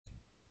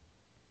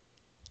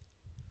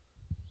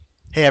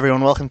Hey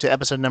everyone, welcome to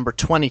episode number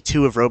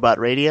 22 of Robot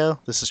Radio.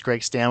 This is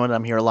Greg Stanwood.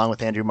 I'm here along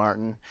with Andrew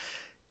Martin.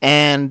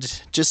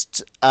 And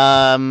just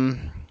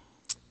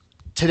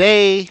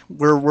today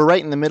we're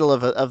right in the middle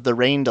of the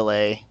rain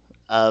delay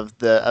of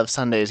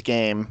Sunday's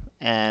game,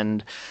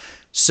 and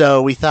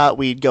so we thought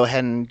we'd go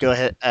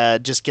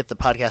ahead just get the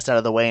podcast out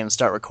of the way and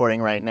start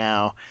recording right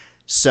now.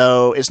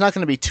 So it's not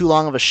going to be too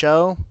long of a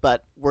show,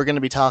 but we're going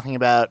to be talking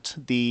about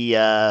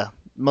the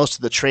most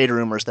of the trade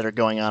rumors that are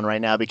going on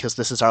right now because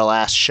this is our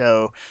last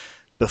show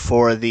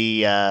before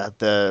the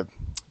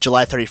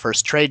July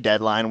 31st trade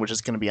deadline, which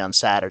is going to be on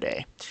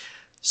Saturday.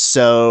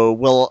 So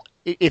we'll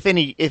if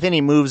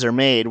any moves are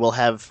made, we'll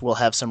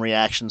have some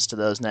reactions to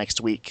those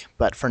next week.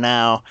 But for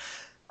now,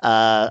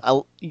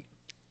 I'll,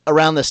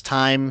 around this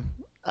time,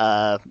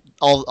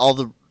 all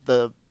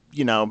the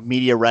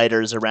media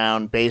writers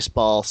around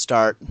baseball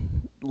start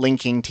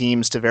linking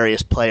teams to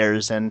various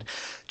players, and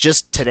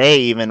just today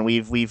even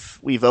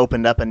we've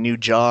opened up a new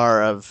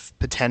jar of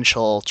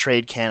potential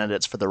trade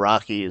candidates for the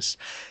Rockies,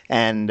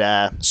 and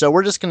so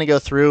we're just going to go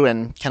through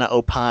and kind of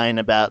opine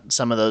about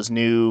some of those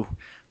new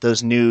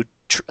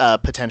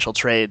potential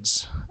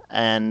trades,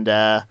 and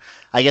I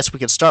guess we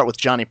could start with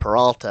Johnny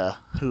Peralta,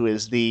 who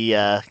is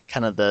the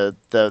kind of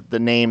the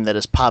name that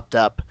has popped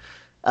up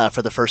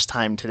for the first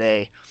time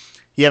today.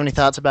 You have any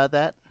thoughts about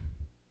that?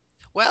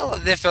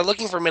 Well, if they're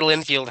looking for middle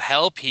infield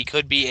help, he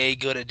could be a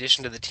good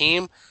addition to the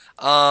team.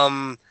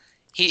 Um,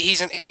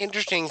 he's an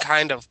interesting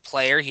kind of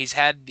player. He's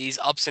had these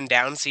ups and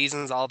down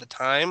seasons all the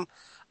time.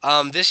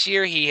 This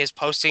year he is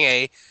posting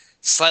a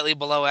slightly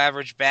below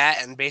average bat,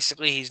 and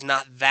basically he's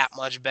not that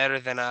much better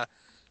than a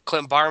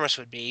Clint Barmes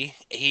would be.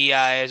 He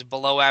is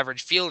below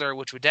average fielder,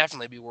 which would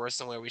definitely be worse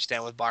than where we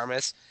stand with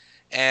Barmes.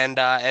 And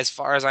as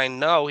far as I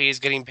know, he's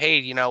getting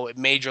paid,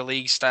 major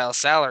league style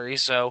salary.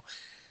 So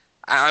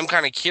I'm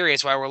kind of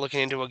curious why we're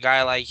looking into a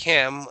guy like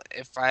him.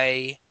 If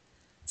I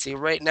see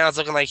right now, it's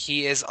looking like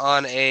he is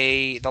on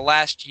the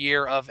last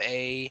year of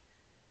a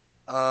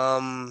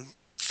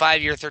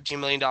 5-year, $13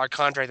 million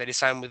contract that he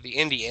signed with the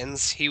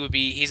Indians.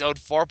 He's owed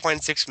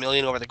 4.6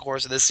 million over the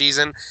course of this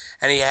season,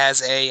 and he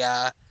has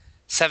a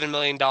 $7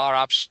 million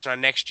option on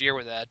next year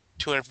with a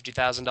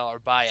 $250,000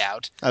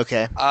 buyout.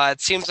 Okay. It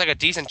seems like a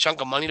decent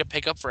chunk of money to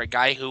pick up for a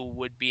guy who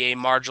would be a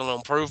marginal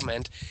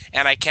improvement,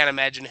 and I can't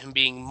imagine him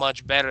being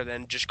much better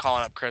than just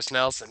calling up Chris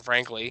Nelson,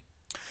 frankly.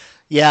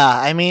 Yeah,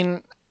 I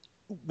mean,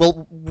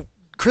 well,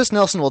 Chris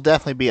Nelson will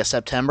definitely be a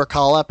September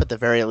call up at the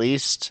very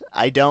least.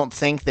 I don't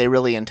think they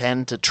really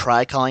intend to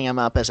try calling him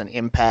up as an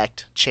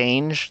impact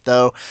change,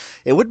 though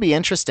it would be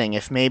interesting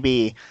if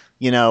maybe,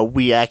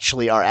 we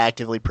actually are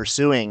actively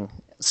pursuing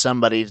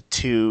somebody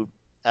to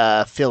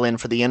fill in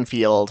for the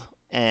infield,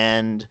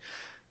 and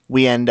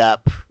we end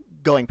up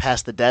going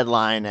past the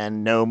deadline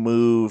and no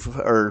move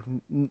or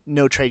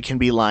no trade can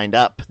be lined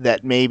up,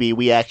 that maybe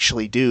we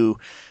actually do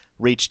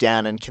reach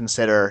down and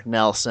consider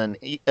Nelson,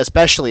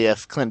 especially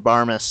if Clint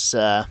Barmes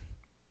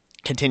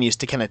continues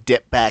to kind of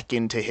dip back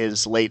into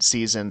his late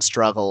season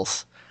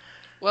struggles.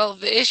 Well,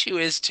 the issue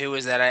is too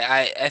is that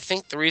I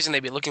think the reason they'd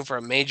be looking for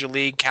a major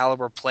league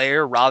caliber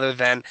player rather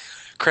than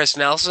Chris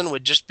Nelson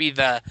would just be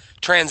the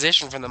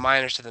transition from the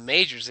minors to the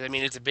majors. I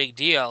mean, it's a big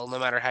deal no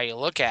matter how you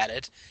look at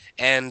it.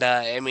 And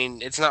I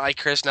mean, it's not like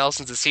Chris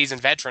Nelson's a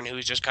seasoned veteran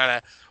who's just kind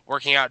of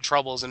working out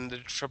troubles in the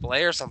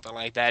AAA or something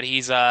like that.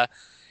 He's a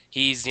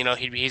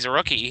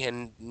rookie,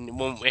 and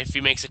if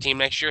he makes a team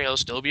next year, he'll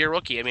still be a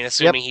rookie. I mean, Yep.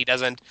 assuming he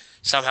doesn't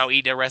somehow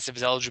eat the rest of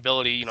his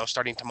eligibility,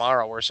 starting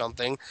tomorrow or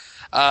something.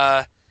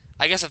 Uh,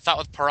 I guess a thought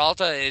with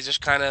Peralta is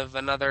just kind of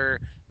another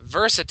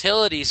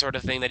versatility sort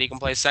of thing that he can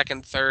play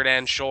second, third,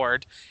 and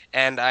short,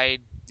 and I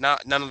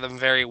not none of them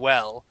very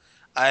well.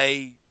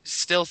 I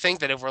still think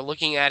that if we're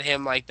looking at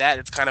him like that,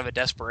 it's kind of a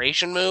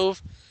desperation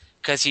move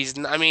because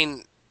I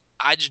mean,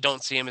 I just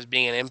don't see him as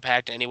being an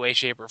impact in any way,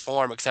 shape, or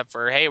form, except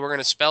for hey, we're going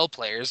to spell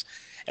players,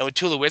 and with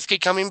Tulowitzki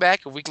coming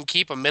back, if we can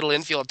keep a middle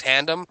infield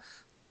tandem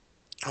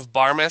of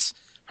Barmes,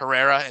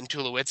 Herrera, and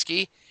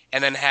Tulowitzki,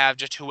 and then have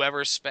just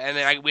whoever. And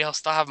then we'll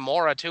still have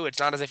Mora too. It's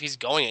not as if he's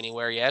going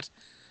anywhere yet.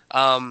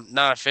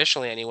 Not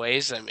officially,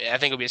 anyways. I mean, I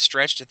think it would be a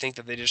stretch to think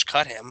that they just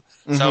cut him.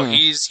 So Mm-hmm.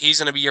 he's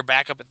going to be your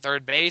backup at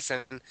third base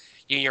and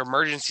your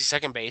emergency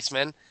second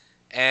baseman.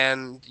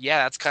 And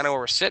yeah, that's kind of where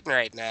we're sitting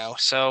right now.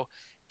 So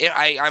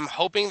I'm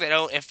hoping that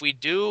if we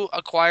do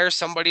acquire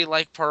somebody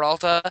like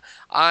Peralta,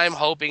 I'm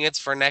hoping it's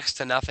for next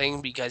to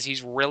nothing because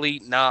he's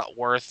really not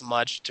worth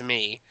much to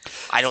me.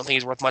 I don't think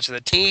he's worth much to the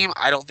team.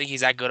 I don't think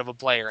he's that good of a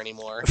player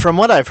anymore. From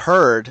what I've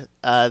heard,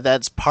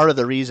 that's part of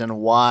the reason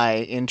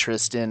why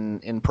interest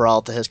in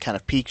Peralta has kind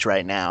of peaked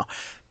right now,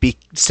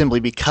 simply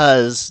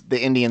because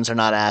the Indians are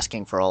not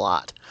asking for a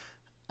lot.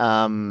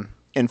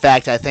 In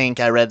fact, I think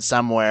I read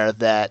somewhere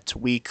that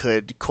we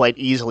could quite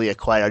easily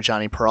acquire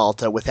Johnny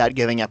Peralta without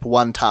giving up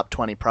one top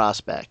 20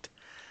 prospect.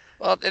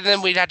 Well, and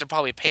then we'd have to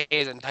probably pay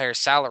his entire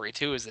salary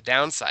too, is the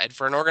downside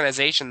for an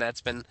organization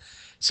that's been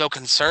so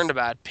concerned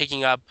about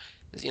picking up,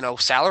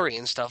 salary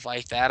and stuff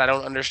like that. I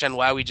don't understand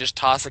why we just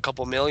toss a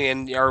couple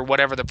million or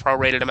whatever the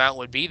prorated amount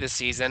would be this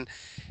season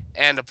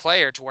and a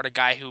player toward a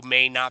guy who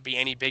may not be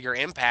any bigger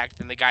impact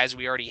than the guys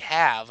we already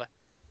have.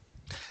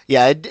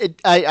 Yeah,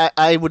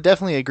 I would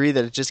definitely agree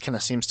that it just kind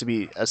of seems to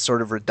be a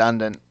sort of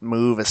redundant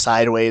move, a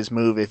sideways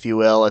move, if you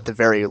will, at the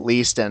very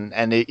least. And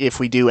if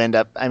we do end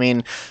up, I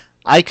mean,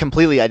 I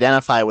completely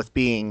identify with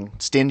being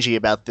stingy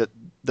about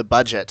the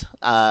budget.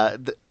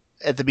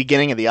 At the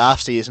beginning of the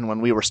offseason,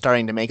 when we were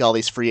starting to make all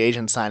these free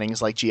agent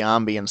signings like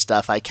Giambi and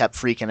stuff, I kept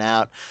freaking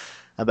out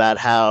about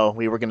how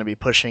we were going to be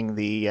pushing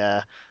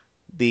the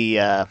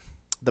the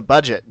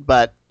budget.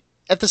 But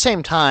at the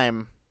same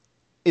time,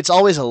 it's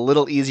always a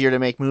little easier to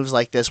make moves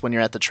like this when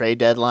you're at the trade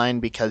deadline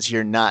because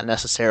you're not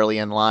necessarily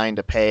in line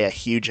to pay a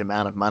huge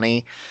amount of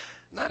money.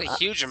 Not a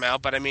huge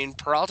amount, but I mean,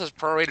 Peralta's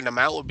prorated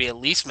amount would be at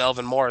least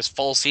Melvin Moore's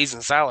full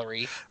season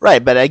salary.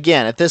 Right, but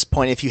again, at this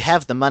point, if you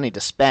have the money to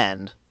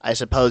spend, I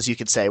suppose you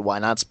could say, why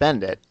not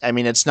spend it? I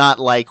mean, it's not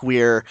like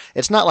Dan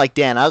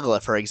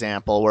Ugla, for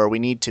example, where we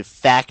need to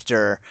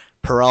factor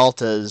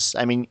Peralta's.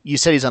 I mean, you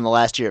said he's on the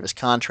last year of his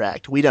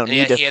contract. We don't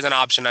Yeah, need to he has an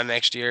option on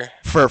next year.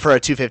 for a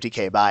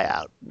 250K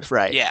buyout,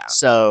 right? Yeah,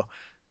 So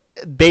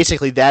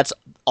basically that's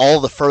all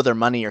the further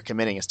money you're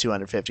committing is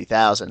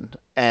 250,000,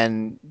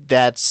 and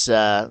that's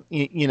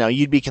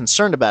you'd be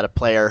concerned about a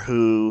player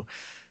who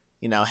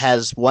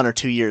has 1 or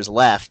 2 years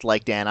left,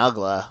 like Dan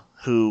Ugla,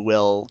 who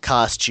will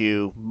cost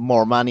you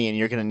more money, and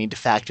you're going to need to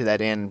factor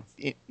that in,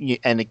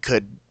 and it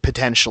could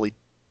potentially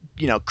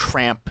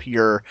cramp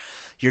your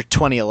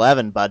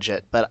 2011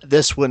 budget. But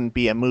this wouldn't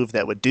be a move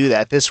that would do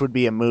that. This would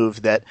be a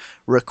move that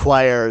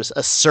requires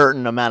a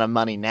certain amount of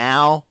money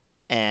now.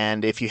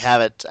 And if you have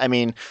it, I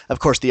mean, of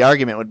course, the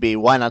argument would be,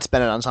 why not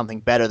spend it on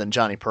something better than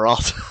Johnny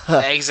Peralta?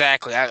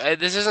 exactly.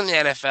 This isn't the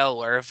NFL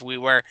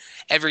where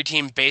every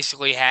team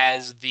basically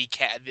has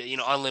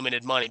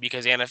unlimited money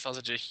because the NFL is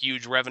such a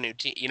huge revenue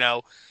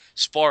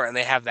sport and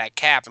they have that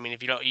cap. I mean,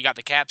 if you got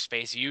the cap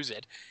space, use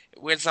it.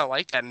 It's not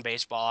like that in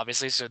baseball,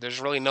 obviously. So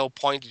there's really no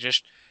point to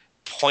just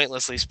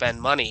pointlessly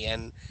spend money.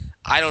 And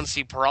I don't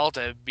see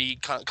Peralta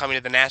coming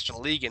to the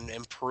National League and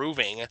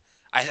improving.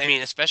 I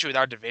mean, especially with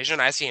our division,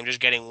 I see him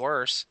just getting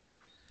worse.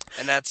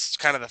 And that's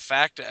kind of the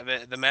fact of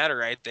it. The matter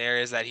right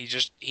there is that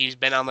he's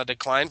been on the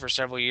decline for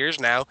several years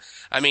now.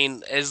 I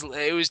mean,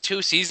 it was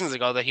 2 seasons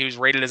ago that he was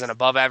rated as an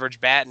above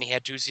average bat, and he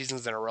had 2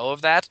 seasons in a row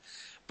of that.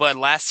 But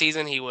last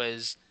season he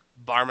was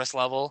Barmas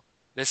level.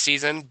 This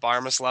season,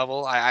 Barmas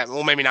level.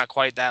 Well, maybe not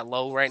quite that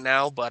low right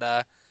now, but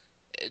I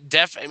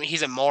mean,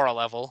 he's at Mora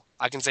level.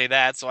 I can say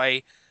that. So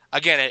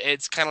again,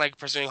 it's kind of like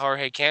pursuing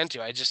Jorge Cantu.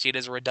 I just see it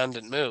as a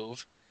redundant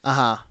move. Uh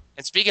huh.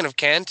 And speaking of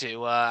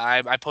Cantu,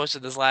 I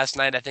posted this last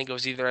night. I think it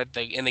was either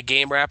in the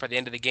game wrap or the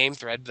end of the game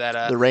thread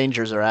that The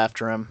Rangers are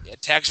after him.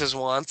 Texas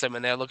wants him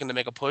and they're looking to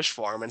make a push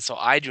for him. And so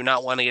I do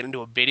not want to get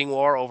into a bidding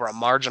war over a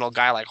marginal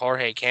guy like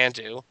Jorge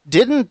Cantu.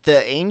 Didn't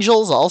the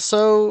Angels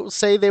also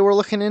say they were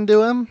looking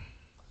into him?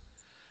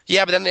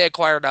 Yeah, but then they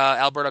acquired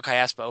Alberto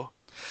Callaspo.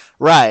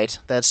 Right,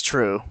 that's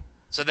true.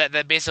 So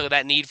that basically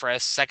that need for a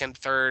second,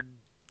 third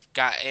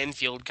guy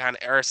infield kind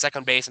of, or a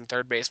second base and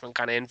third baseman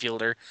kind of infielder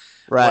went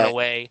Right.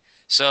 away.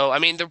 So I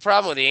mean, the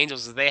problem with the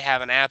Angels is they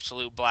have an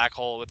absolute black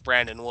hole with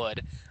Brandon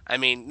Wood. I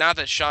mean, not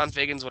that Sean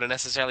Figgins would have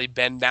necessarily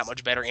been that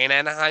much better in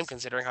Anaheim,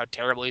 considering how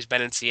terrible he's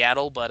been in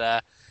Seattle,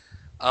 but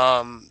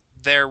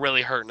they're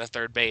really hurting at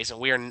third base, and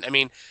we are. I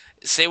mean,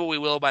 say what we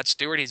will about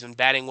Stewart, he's been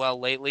batting well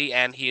lately,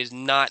 and he is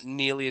not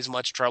nearly as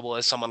much trouble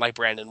as someone like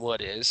Brandon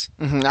Wood is.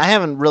 I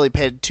haven't really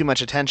paid too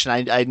much attention.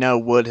 I know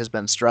Wood has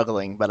been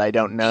struggling, but I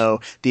don't know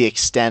the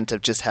extent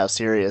of just how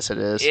serious it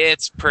is.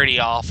 It's pretty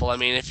awful. I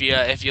mean, if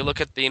you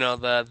look at the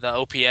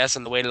OPS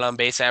and the weighted on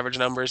base average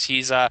numbers,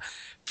 he's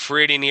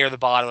pretty near the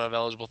bottom of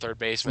eligible third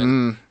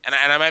baseman. Mm. And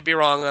I might be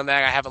wrong on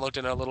that. I haven't looked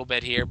in a little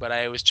bit here, but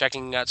I was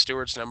checking out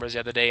Stewart's numbers the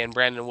other day, and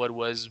Brandon Wood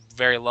was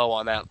very low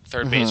on that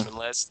third baseman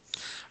list.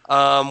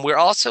 We're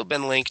also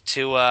been linked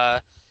to.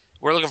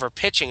 We're looking for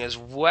pitching as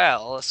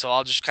well, so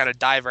I'll just kind of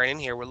dive right in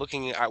here.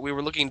 We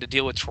were looking to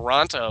deal with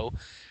Toronto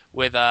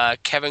with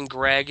Kevin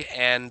Gregg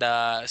and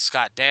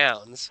Scott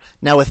Downs.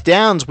 Now with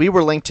Downs, we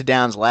were linked to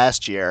Downs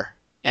last year,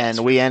 Yes,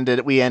 and we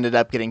ended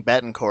up getting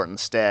Betancourt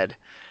instead.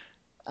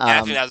 and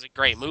I think that was a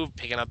great move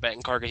picking up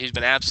Betancourt because he's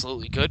been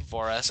absolutely good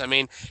for us. I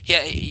mean,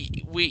 yeah,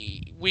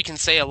 we can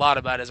say a lot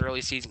about his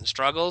early season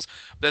struggles,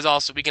 but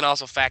we can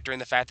also factor in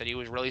the fact that he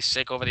was really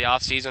sick over the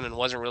offseason and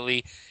wasn't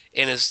really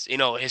in his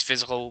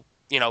physical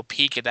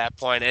peak at that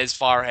point as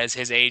far as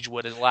his age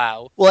would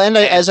allow. Well, and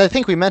And as I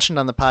think we mentioned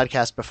on the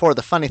podcast before,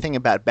 the funny thing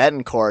about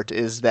Betancourt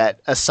is that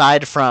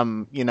aside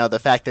from the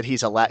fact that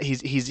he's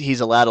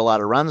allowed a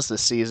lot of runs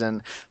this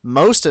season,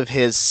 most of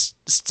his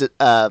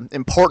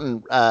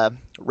important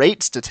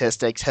rate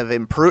statistics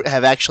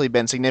have actually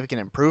been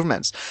significant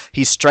improvements.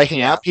 He's striking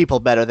yeah, out people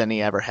better than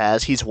he ever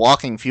has. He's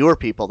walking fewer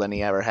people than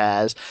he ever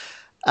has.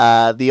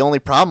 The only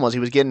problem was he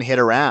was getting hit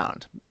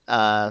around,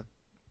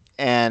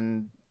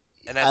 and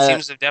and that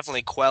seems to have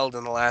definitely quelled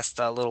in the last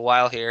little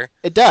while here.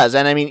 it does,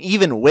 and I mean,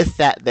 even with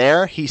that,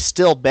 he's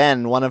still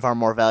been one of our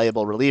more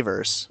valuable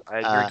relievers. I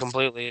agree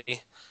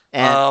completely.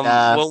 And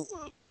Well,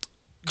 go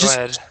just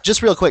ahead.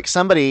 just real quick,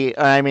 somebody,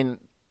 I mean,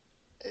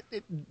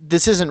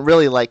 this isn't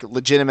really like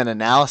legitimate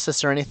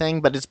analysis or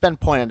anything, but it's been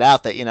pointed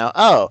out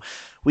that,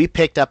 we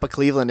picked up a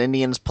Cleveland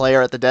Indians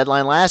player at the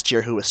deadline last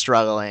year who was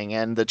struggling,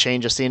 and the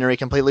change of scenery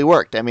completely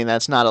worked. I mean,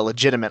 that's not a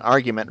legitimate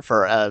argument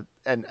for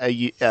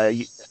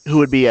who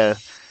would be a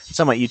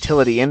somewhat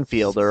utility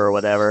infielder or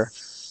whatever.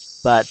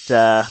 But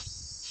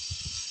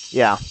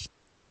yeah,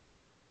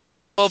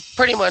 Well,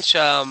 pretty much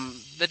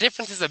the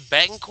difference is that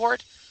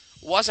Betancourt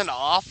wasn't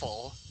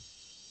awful.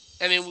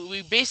 I mean,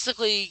 we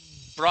basically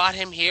brought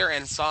him here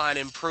and saw an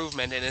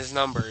improvement in his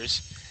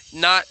numbers,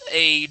 not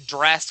a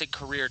drastic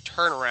career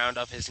turnaround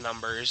of his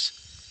numbers.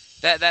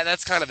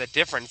 That's kind of the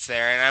difference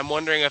there, and I'm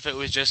wondering if it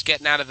was just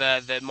getting out of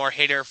the more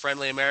hitter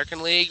friendly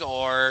American League,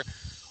 or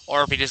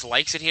if he just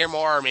likes it here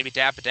more, or maybe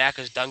Dapadak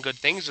has done good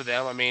things with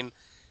him. I mean,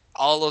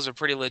 all those are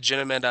pretty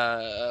legitimate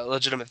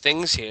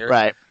things here.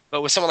 right.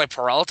 But with someone like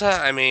Peralta,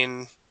 I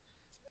mean,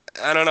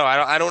 I don't know.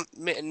 I don't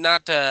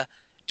not to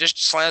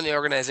just slam the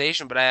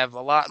organization, but I have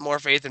a lot more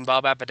faith in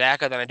Bob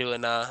Apodaca than I do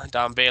in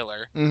Don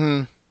Baylor,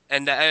 Mm-hmm.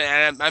 and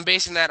I'm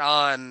basing that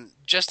on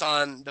just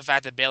on the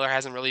fact that Baylor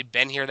hasn't really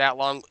been here that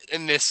long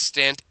in this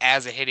stint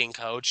as a hitting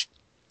coach.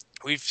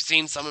 We've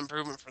seen some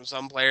improvement from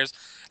some players,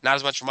 not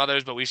as much from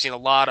others, but we've seen a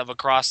lot of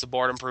across the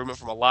board improvement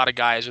from a lot of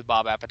guys with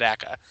Bob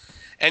Apodaca.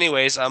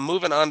 Anyways,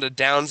 moving on to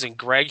Downs and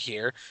Greg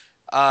here.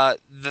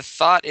 The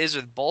thought is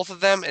with both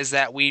of them is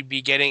that we'd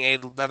be getting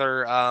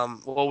another.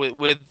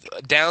 With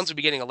Downs, we'd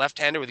be getting a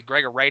left-hander, with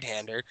Greg a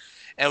right-hander,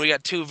 and we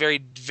got two very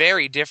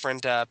very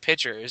different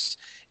pitchers.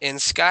 In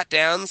Scott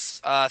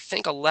Downs,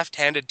 think a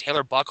left-handed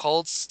Taylor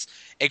Buckholz,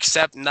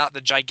 except not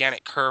the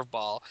gigantic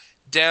curveball.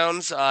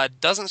 Downs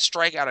doesn't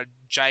strike out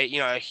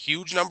a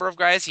huge number of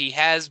guys. He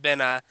has been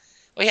well,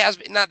 he has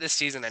not this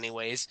season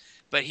anyways,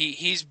 but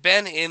he's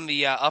been in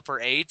the upper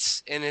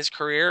eights in his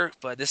career.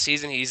 But this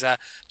season he's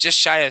just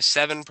shy of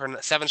seven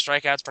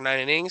strikeouts per 9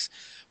 innings.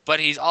 But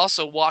he's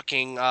also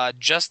walking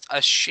just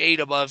a shade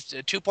above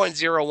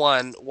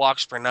 2.01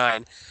 walks per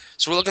nine.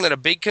 So we're looking at a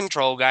big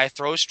control guy,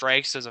 throws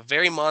strikes, has a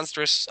very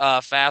monstrous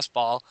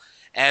fastball,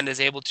 and is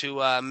able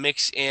to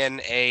mix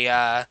in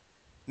a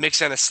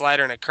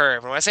slider and a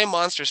curve. And when I say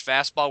monstrous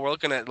fastball, we're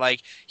looking at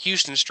like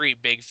Houston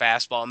Street big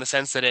fastball in the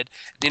sense that it,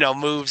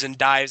 moves and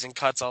dives and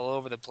cuts all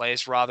over the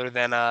place rather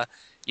than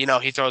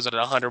he throws it at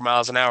 100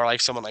 miles an hour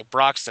like someone like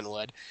Broxton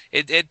would.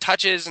 It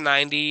touches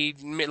 90,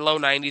 low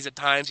 90s at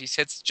times. He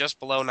sits just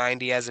below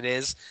 90 as it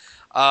is.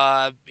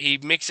 He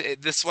mixes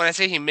this when I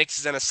say he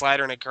mixes in a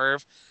slider and a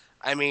curve.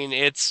 I mean,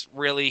 it's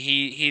really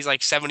he's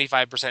like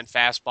 75%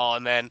 fastball,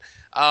 and then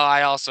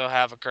I also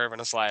have a curve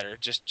and a slider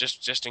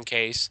just in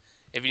case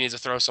if he needs to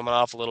throw someone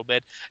off a little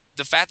bit.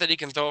 The fact that he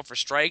can throw it for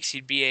strikes,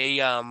 he'd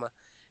be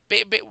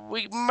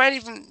we might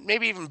even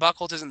maybe even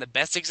Buckholz isn't the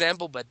best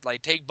example, but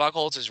like take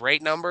Buckholz's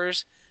rate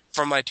numbers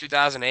from like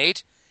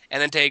 2008,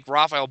 and then take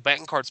Rafael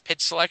Betancourt's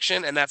pitch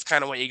selection, and that's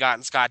kind of what you got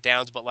in Scott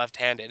Downs, but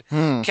left-handed.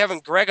 Hmm. Kevin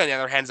Gregg, on the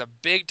other hand, is a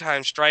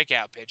big-time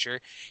strikeout pitcher.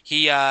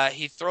 He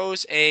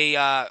throws a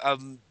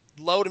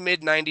low to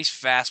mid 90s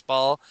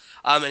fastball,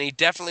 and he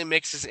definitely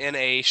mixes in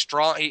a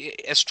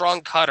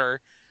strong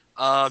cutter.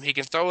 He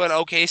can throw an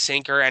okay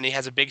sinker, and he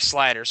has a big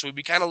slider. So we'd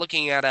be kind of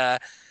looking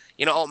at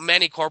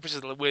Manny Corpus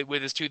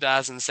with his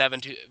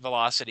 2007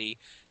 velocity.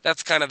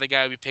 That's kind of the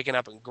guy we'd be picking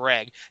up in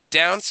Greg.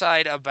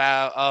 Downside of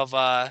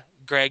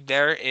Greg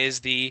there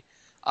is he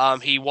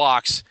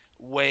walks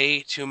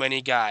way too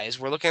many guys.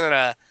 We're looking at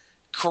a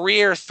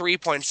career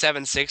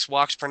 3.76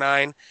 walks per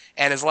nine,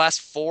 and his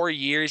last 4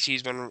 years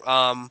he's been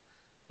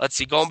let's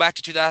see, going back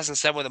to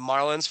 2007 with the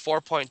Marlins,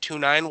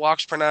 4.29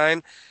 walks per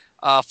nine,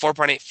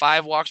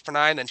 4.85 walks per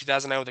nine. Then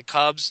 2009 with the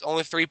Cubs,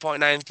 only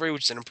 3.93,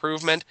 which is an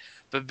improvement.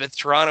 But with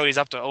Toronto, he's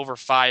up to over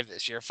 5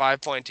 this year,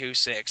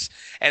 5.26.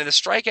 And the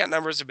strikeout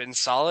numbers have been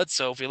solid.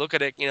 So if you look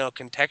at it,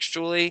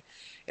 contextually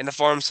in the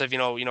forms of,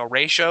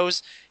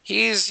 ratios,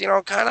 he's,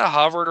 kind of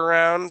hovered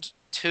around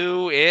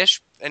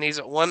 2-ish, and he's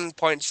at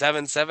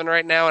 1.77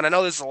 right now. And I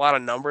know there's a lot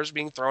of numbers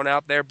being thrown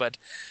out there, but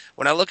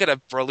when I look at a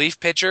relief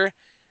pitcher,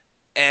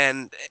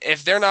 and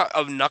if they're not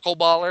a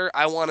knuckleballer,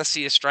 I want to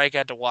see a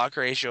strikeout to walk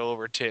ratio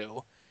over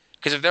 2.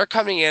 Because if they're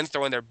coming in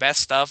throwing their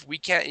best stuff, we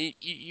can't.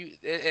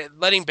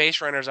 Letting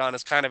base runners on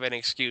is kind of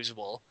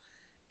inexcusable,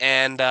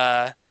 and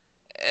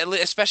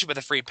especially with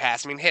a free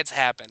pass. I mean, hits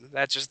happen.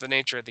 That's just the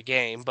nature of the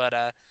game.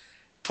 But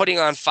putting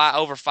on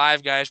over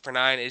 5 guys per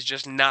nine is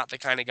just not the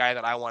kind of guy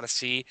that I want to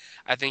see.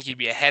 I think he'd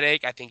be a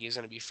headache. I think he's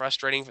going to be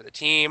frustrating for the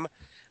team.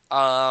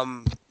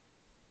 Um,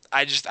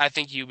 I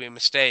think he'd be a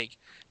mistake.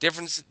 The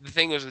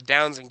thing is with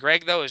Downs and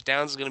Greg though is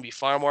Downs is going to be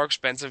far more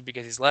expensive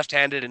because he's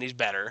left-handed and he's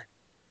better.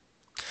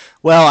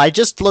 Well, I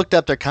just looked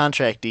up their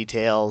contract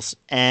details,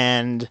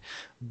 and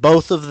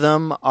both of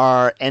them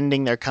are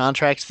ending their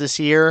contracts this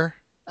year.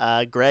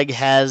 Greg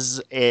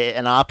has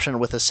an option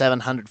with a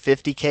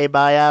 750K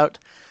buyout,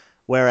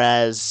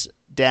 whereas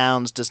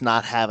Downs does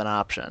not have an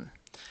option.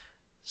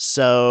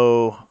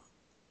 So,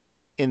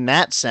 in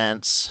that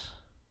sense,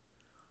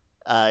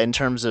 in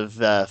terms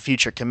of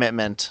future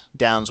commitment,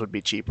 Downs would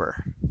be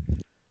cheaper.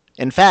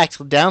 In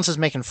fact, Downs is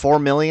making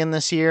 $4 million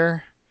this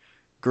year.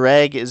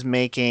 Greg is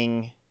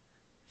making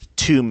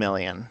 2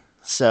 million.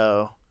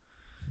 So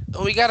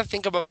We got to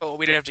think about what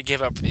we'd have to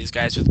give up for these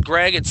guys. With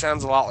Greg, it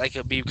sounds a lot like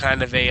it'd be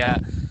kind of a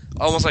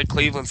almost like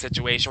Cleveland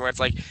situation where it's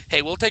like,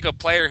 hey, we'll take a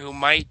player who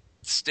might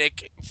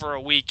stick for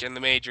a week in the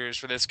majors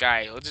for this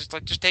guy. We'll just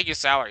take his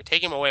salary,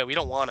 take him away. We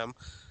don't want him.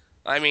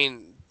 I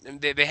mean,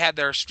 they had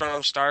their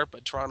strong start,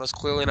 but Toronto's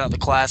clearly not the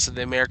class of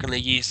the American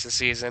League East this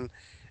season.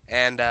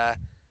 And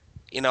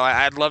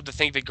I'd love to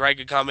think that Greg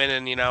could come in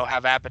and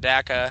have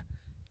Apodaca,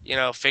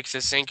 fix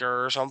his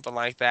sinker or something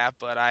like that.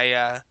 But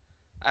I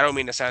don't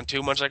mean to sound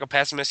too much like a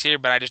pessimist here,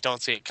 but I just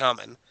don't see it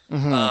coming.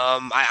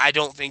 mhm. I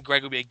don't think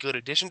Greg would be a good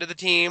addition to the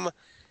team,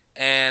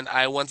 and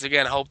I once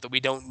again hope that we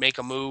don't make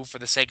a move for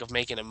the sake of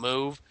making a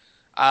move.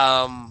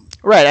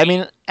 Right. I We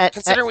mean,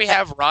 considering we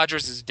have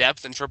Rogers'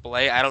 depth in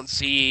AAA, I don't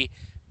see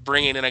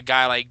bringing in a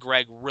guy like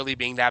Greg really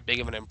being that big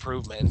of an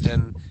improvement.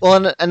 And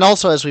well, and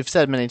also as we've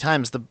said many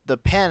times, the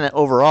pen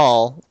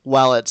overall,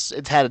 while it's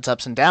had its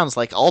ups and downs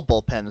like all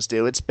bullpens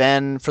do, it's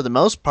been for the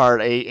most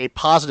part a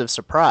positive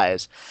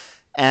surprise.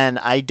 And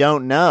I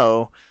don't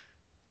know.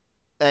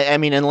 I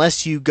mean,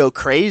 unless you go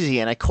crazy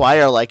and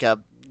acquire like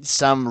a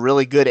some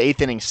really good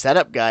eighth inning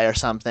setup guy or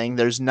something,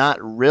 there's not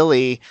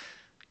really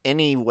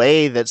any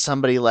way that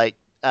somebody like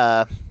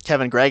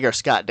Kevin Gregg or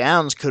Scott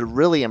Downs could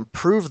really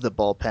improve the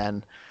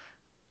bullpen.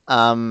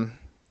 Um,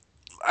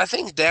 I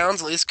think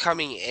Downs, at least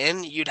coming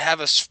in, you'd have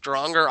a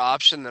stronger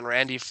option than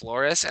Randy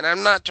Flores. And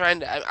I'm not trying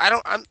to. I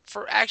don't. I'm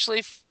for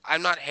actually.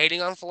 I'm not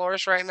hating on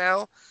Flores right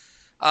now.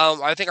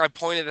 I think I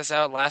pointed this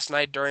out last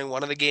night during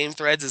one of the game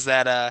threads. Is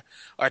that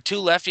our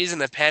two lefties in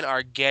the pen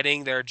are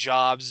getting their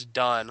jobs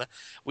done.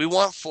 We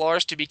want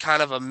Flores to be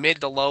kind of a mid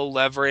to low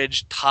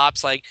leverage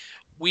tops. Like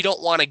we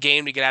don't want a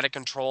game to get out of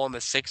control in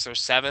the sixth or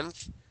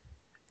seventh.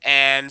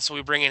 And so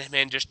we bring him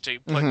in just to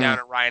put mhm. down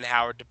a Ryan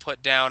Howard, to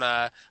put down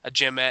a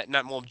Jim,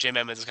 not well, Jim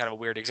Emmons is kind of a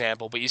weird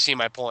example, but you see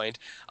my point.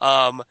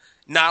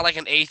 Not like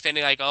an eighth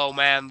inning, like oh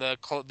man, the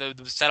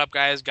setup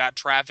guys got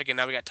traffic, and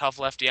now we got tough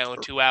lefty out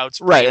with two outs,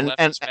 Right, bring in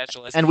lefty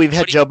specialist. and we've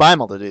had But Joe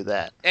Beimel to do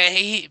that.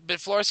 but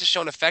Flores has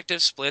shown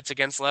effective splits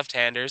against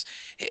left-handers.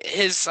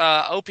 His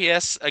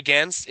OPS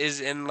against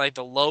is in like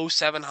the low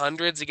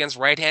 700s against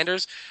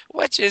right-handers,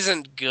 which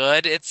isn't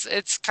good.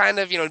 It's kind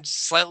of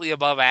slightly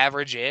above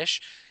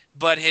average-ish.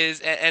 But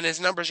his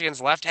numbers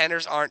against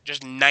left-handers aren't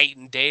just night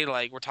and day.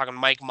 Like we're talking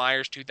Mike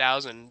Myers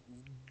 2000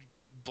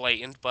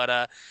 blatant,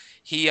 but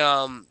he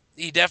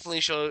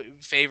definitely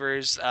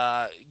favors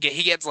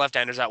he gets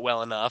left-handers out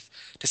well enough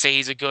to say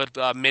he's a good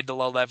mid to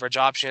low leverage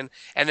option.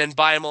 And then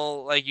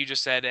Beimel, like you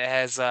just said,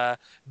 has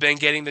been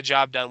getting the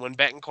job done. When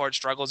Betancourt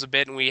struggles a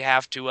bit and we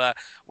have to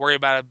worry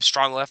about a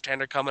strong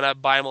left-hander coming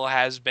up, Beimel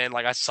has been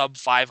like a sub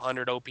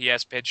 500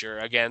 OPS pitcher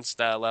against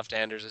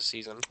left-handers this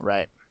season.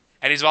 Right.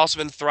 And he's also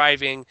been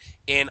thriving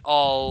in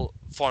all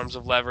forms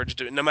of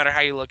leverage, no matter how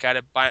you look at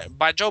it.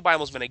 Joe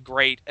Beimel's been a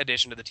great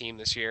addition to the team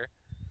this year.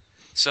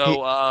 He,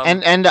 So,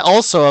 and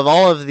also of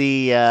all of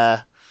the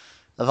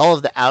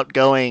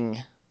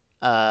outgoing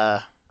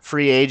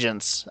free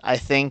agents, I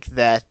think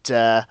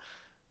that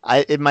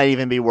it might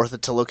even be worth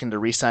it to look into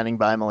re-signing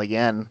Beimel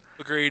again.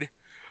 agreed.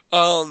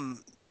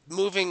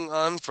 Moving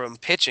on from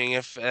pitching,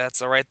 if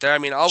that's all right there. I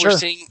mean, Sure.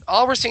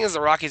 all we're seeing is the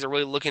Rockies are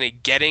really looking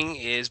at getting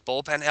is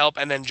bullpen help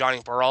and then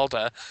Johnny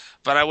Peralta.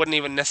 But I wouldn't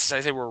even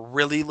necessarily say we're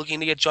really looking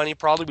to get Johnny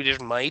Peralta. We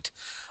just might.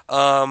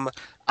 Um,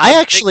 I I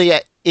think actually,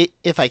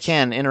 if I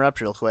can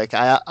interrupt real quick,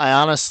 I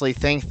honestly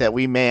think that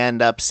we may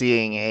end up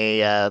seeing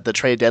the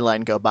trade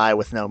deadline go by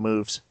with no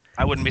moves.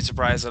 I wouldn't be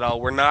surprised at all.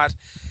 We're not.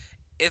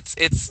 It's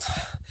It's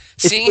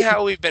seeing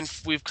how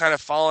we've kind of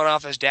fallen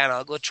off as Dan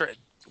Uggla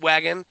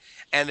wagon,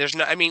 and there's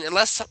no. I mean,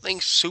 unless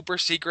something super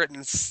secret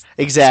and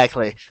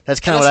Exactly.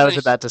 That's kind of unless what I was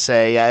something. about to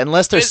say. Yeah,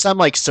 unless there's It's, some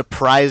like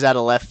surprise out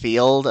of left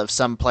field of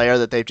some player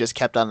that they've just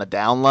kept on the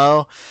down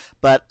low,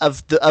 but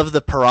of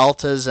the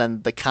Peraltas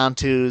and the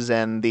Cantus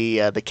and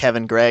the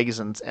Kevin Greggs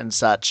and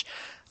such,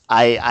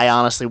 I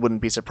honestly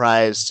wouldn't be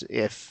surprised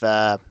if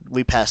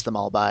we passed them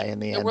all by in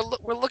the end.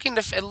 we're looking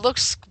to. It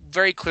looks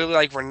very clearly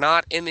like we're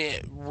not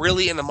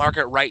really in the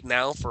market right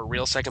now for a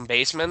real second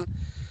baseman.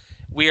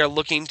 We are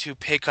looking to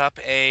pick up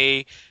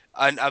a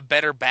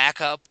better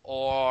backup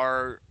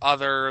or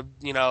other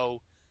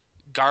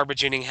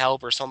garbage inning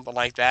help or something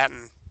like that.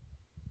 And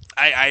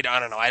I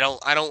don't know. I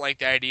don't like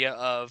the idea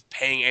of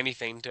paying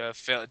anything to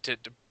fill to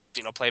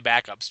play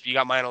backups. You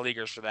got minor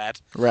leaguers for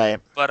that. Right.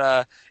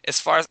 But as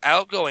far as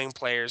outgoing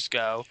players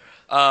go,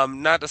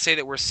 not to say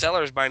that we're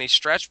sellers by any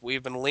stretch, but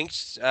we've been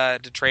linked to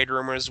trade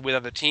rumors with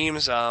other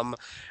teams.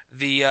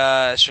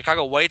 The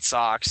Chicago White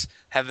Sox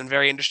have been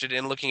very interested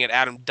in looking at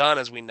Adam Dunn,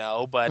 as we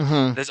know. But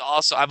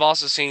Mm-hmm. I've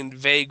also seen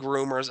vague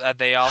rumors that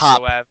they also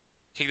Hop. have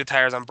kicked the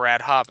tires on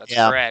Brad Hop. That's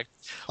Yeah. correct.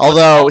 But they're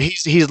Although all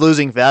he's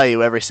losing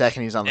value every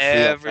second he's on the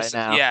field right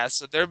now. yeah,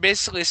 so they're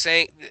basically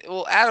saying,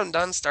 well, Adam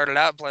Dunn started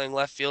out playing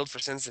left field for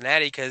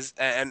Cincinnati because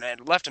and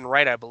left and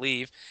right, I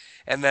believe,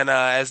 and then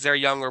as their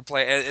younger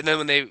play, and then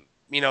when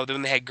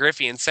they had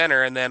Griffey in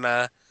center, and then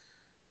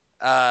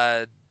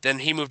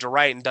he moved to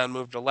right and Dunn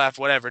moved to left,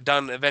 whatever.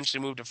 Dunn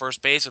eventually moved to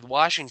first base with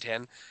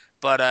Washington,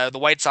 but the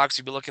White Sox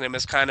would be looking at him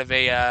as kind of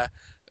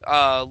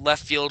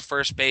left field,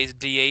 first base,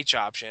 DH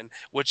option,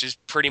 which is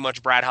pretty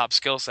much Brad Hop's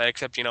skill set,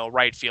 except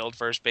right field,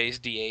 first base,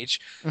 DH.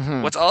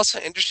 Hmm. What's also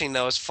interesting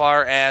though, as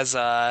far as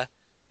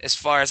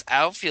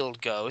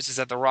outfield goes, is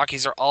that the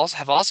Rockies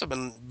have also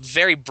been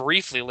very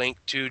briefly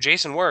linked to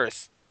Jason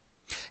Worth.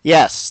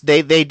 Yes,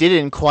 they did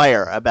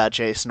inquire about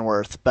Jason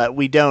Worth, but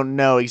we don't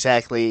know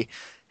exactly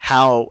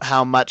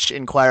how much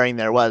inquiring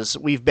there was.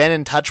 We've been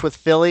in touch with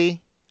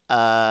Philly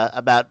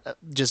about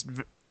just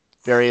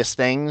various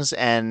things,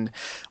 and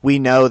we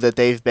know that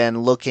they've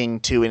been looking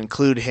to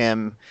include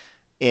him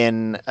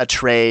in a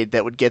trade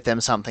that would get them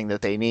something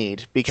that they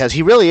need because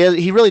he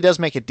really does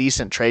make a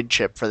decent trade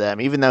chip for them,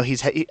 even though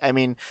I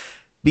mean,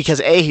 because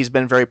he's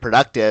been very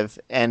productive,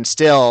 and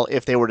still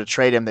if they were to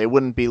trade him they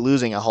wouldn't be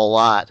losing a whole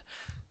lot.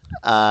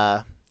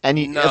 uh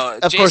No,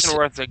 of Jason course.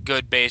 Worth's a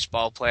good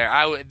baseball player.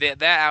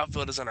 That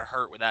outfield is gonna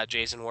hurt without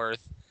Jason Worth.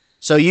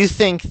 So you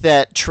think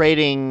that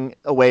trading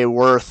away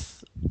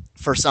Worth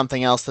for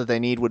something else that they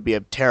need would be a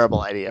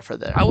terrible idea for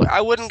them?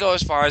 I wouldn't go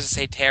as far as to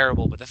say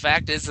terrible, but the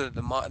fact is that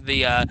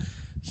the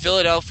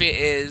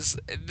Philadelphia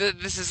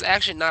this is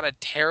actually not a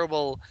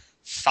terrible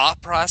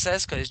thought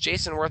process because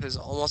Jason Worth is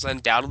almost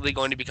undoubtedly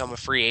going to become a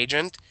free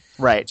agent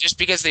Right. just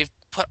because they've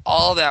put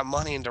all that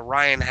money into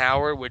Ryan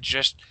Howard, which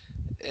just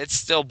it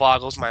still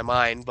boggles my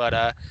mind.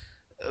 But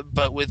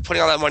with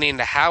putting all that money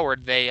into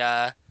Howard, they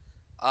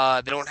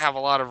don't have a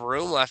lot of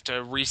room left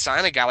to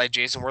re-sign a guy like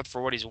Jason Worth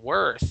for what he's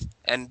worth.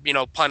 And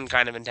pun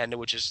kind of intended,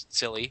 which is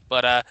silly,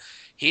 but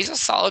he's a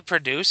solid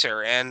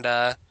producer, and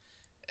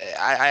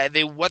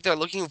they what they're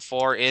looking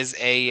for is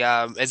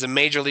a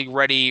major league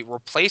ready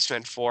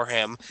replacement for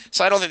him.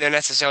 So I don't think they're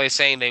necessarily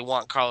saying they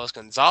want Carlos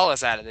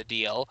Gonzalez out of the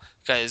deal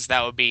because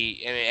that would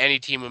be I mean, any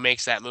team who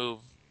makes that move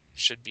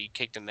should be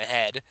kicked in the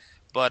head.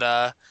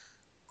 But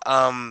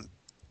um,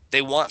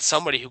 they want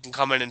somebody who can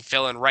come in and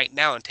fill in right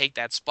now and take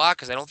that spot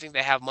because I don't think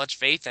they have much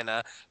faith in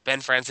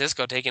Ben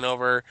Francisco taking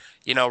over,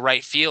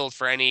 right field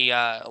for any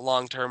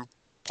long term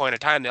point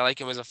of time. They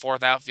like him as a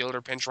fourth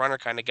outfielder, pinch runner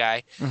kind of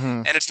guy,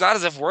 Hmm. and it's not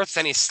as if Worth's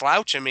any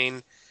slouch. I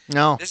mean,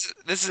 No. this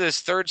is his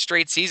third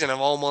straight season of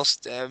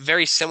almost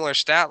very similar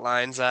stat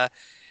lines.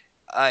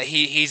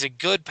 He's a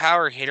good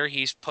power hitter.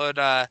 He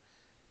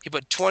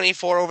put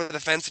 24 over the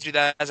fence in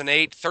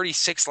 2008,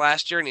 36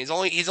 last year, and he's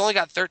only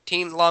got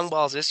 13 long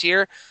balls this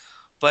year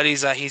but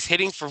he's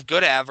hitting for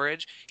good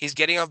average. He's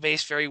getting on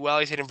base very well.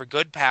 He's hitting for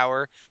good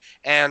power,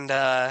 and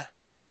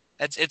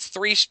it's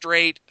three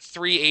straight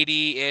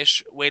 380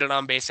 ish weighted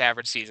on base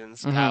average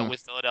seasons Hmm. with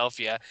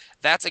Philadelphia.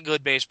 That's a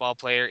good baseball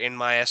player in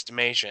my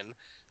estimation.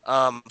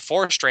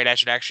 Four straight, I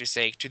should actually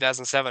say,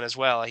 2007 as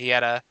well.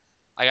 I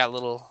got a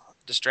little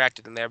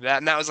distracted in there,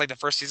 but that was like the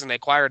first season they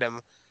acquired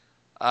him.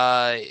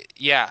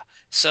 Yeah.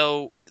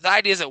 So the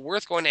idea is that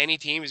Worth going to any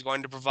team is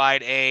going to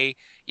provide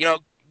you know,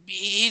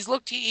 he's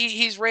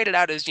rated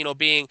out as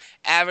being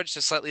average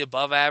to slightly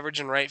above average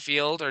in right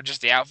field or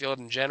just the outfield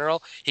in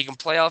general. He can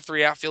play all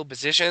three outfield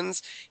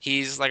positions.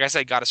 He's like I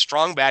said, got a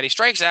strong bat. He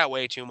strikes out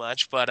way too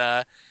much, but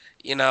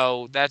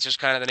that's just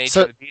kind of the nature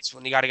So of the beast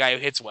when you got a guy who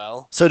hits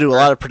well. so do a Or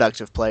lot of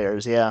productive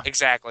players. Yeah.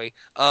 exactly.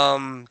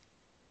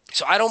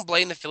 So I don't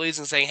blame the Phillies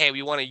in saying, "Hey,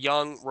 we want a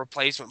young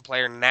replacement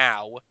player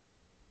now."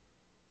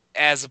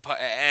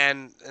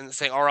 And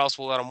saying, or else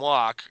we'll let him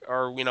walk,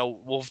 or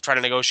we'll try to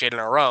negotiate on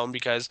our own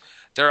because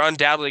they're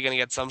undoubtedly going to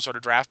get some sort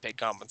of draft pick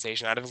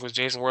compensation. I think because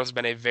Jason Worth has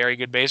been a very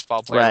good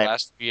baseball player the Right.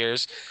 last few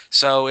years,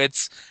 so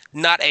it's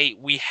not a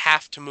we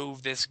have to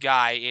move this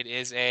guy. It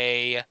is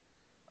a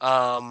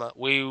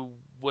we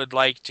would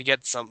like to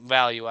get some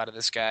value out of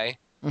this guy.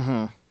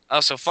 Hmm.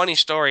 Also, funny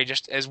story,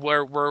 just as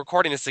we're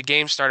recording this, the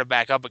game started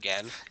back up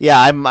again. Yeah,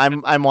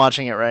 I'm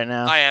watching it right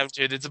now. I am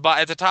too. It's about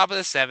at the top of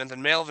the seventh,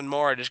 and Melvin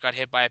Mora just got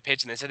hit by a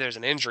pitch, and they said there's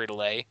an injury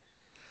delay.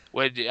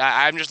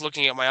 I'm just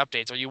looking at my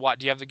updates. Do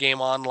you have the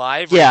game on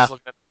live, or are you Yeah. just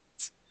looking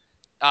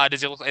at?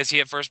 Does he look? Is he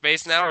at first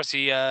base now, or is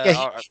he?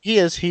 Yeah, he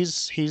is.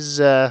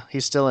 He's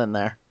still in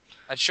there.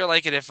 I'd sure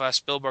like it if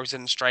Spielberg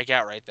didn't strike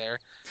out right there,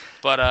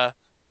 but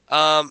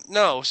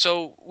no.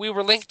 So we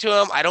were linked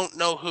to him. I don't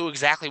know who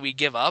exactly we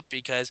give up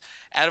because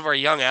out of our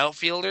young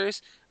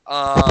outfielders,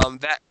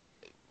 that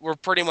we're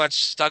pretty much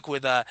stuck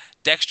with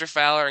Dexter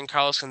Fowler and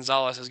Carlos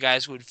Gonzalez as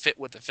guys who would fit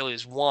what the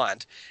Phillies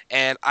want.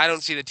 And I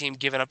don't see the team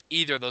giving up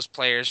either of those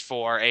players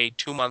for a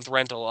 2 month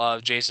rental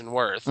of Jason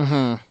Worth.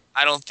 Hmm.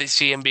 I don't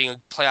see him being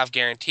a playoff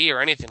guarantee or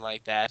anything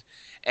like that.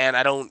 And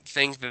I don't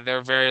think that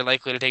they're very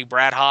likely to take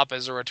Brad Hopp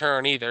as a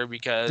return either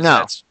because No.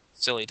 that's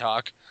silly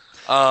talk.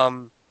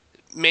 Um,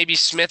 Maybe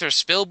Smith or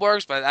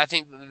Spielberg's, but I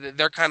think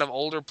they're kind of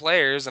older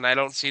players, and I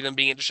don't see them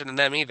being interested in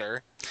them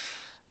either.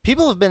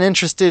 People have been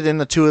interested in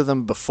the two of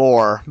them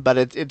before, but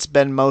it's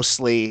been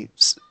mostly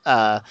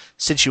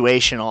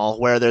situational,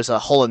 where there's a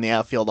hole in the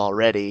outfield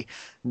already.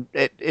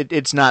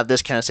 It's not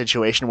this kind of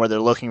situation where they're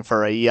looking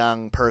for a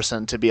young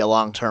person to be a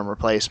long term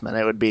replacement.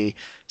 It would be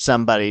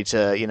somebody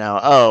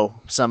to,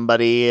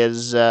 somebody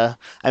is. I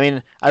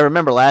mean, I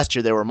remember last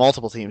year there were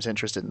multiple teams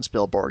interested in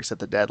Spielborgs at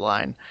the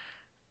deadline.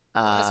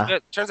 That's Uh,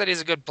 good. Turns out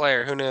he's a good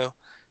player. Who knew?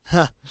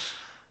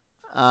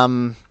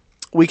 um,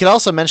 We could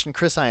also mention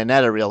Chris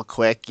Iannetta real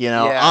quick.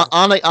 Yeah.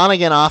 On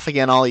again, off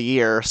again all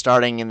year,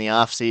 starting in the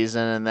off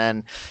season, and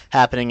then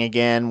happening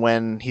again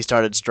when he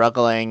started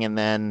struggling, and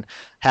then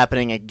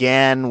happening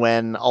again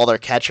when all their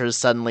catchers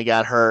suddenly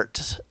got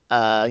hurt.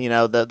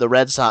 The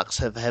Red Sox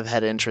have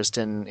had interest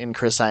in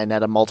Chris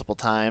Iannetta multiple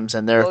times,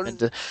 and there have Well,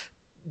 been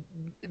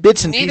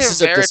bits and neither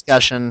pieces of Ver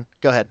discussion.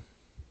 Go ahead.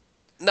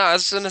 No, I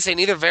was going to say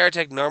neither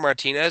Veritek nor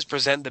Martinez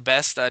present the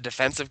best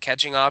defensive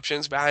catching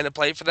options behind the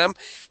plate for them,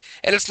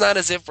 and it's not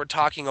as if we're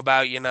talking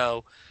about,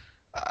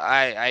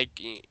 I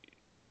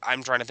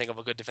I'm trying to think of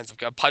a good defensive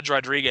guy. Pudge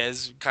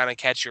Rodriguez kind of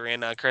catcher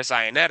in Chris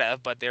Iannetta,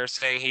 but they're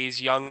saying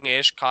he's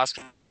youngish, cost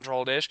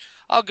controlled-ish.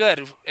 Oh,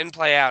 good, in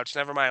play outs.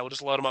 Never mind. We'll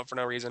just load him up for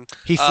no reason.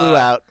 He flew Uh,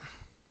 out.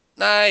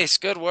 Nice,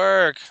 good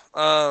work.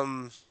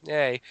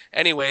 Yay.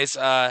 Anyways,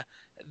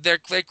 they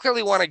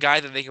clearly want a guy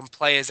that they can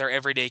play as their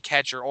everyday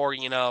catcher, or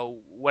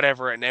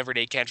whatever an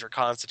everyday catcher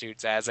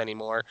constitutes as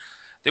anymore.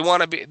 They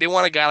want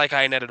a guy like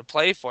Iannetta to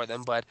play for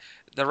them, but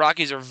the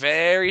Rockies are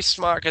very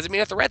smart because I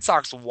mean, if the Red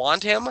Sox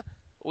want him,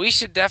 we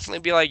should definitely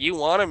be like, you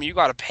want him, you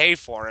got to pay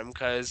for him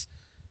because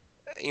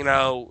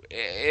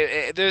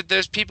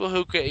there's people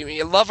who could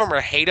you love him or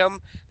hate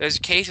him. There's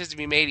cases to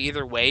be made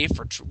either way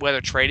for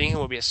whether trading him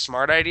would be a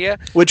smart idea.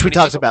 Which I we mean,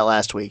 you talked look at about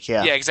last week.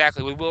 Yeah. yeah,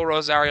 exactly. With Will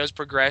Rosario's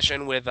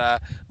progression, with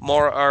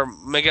more or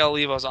Miguel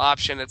Olivo's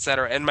option,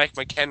 etc., and Mike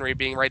McHenry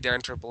being right there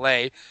in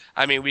AAA.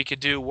 I mean, we could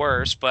do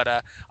worse, but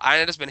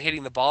Ioneda's been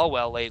hitting the ball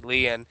well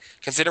lately, and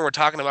considering we're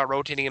talking about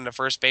rotating him to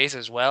first base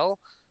as well,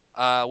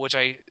 which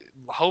I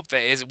hope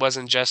that it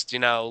wasn't just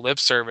lip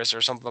service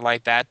or something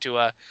like that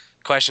to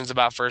questions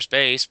about first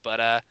base,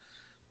 but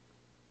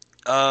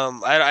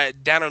down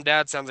on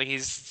dad sounds like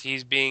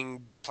he's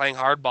being playing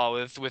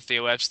hardball with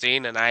Theo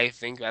Epstein, and I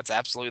think that's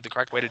absolutely the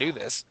correct way to do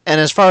this. And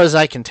as far as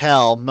I can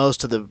tell,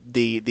 most of the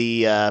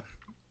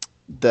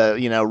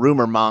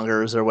rumor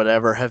mongers or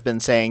whatever have been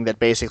saying that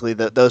basically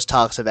those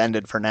talks have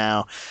ended for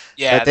now. That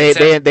Yeah, they they,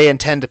 said they they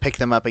intend to pick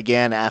them up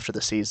again after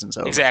the season's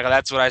over. exactly.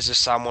 That's what I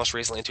just saw most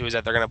recently too. Is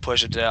that they're going to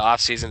push it to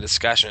off-season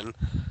discussion.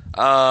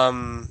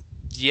 Um,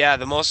 yeah,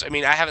 the most. I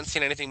mean, I haven't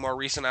seen anything more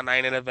recent on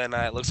Nine than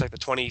it looks like the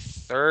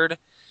 23rd,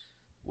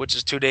 which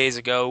is 2 days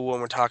ago when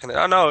we're talking.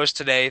 Oh no, it was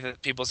today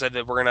that people said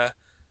that we're gonna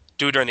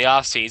do during the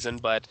off season,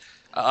 but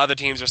other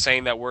teams are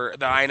saying that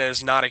the INA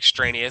is not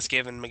extraneous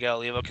given Miguel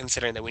Olivo,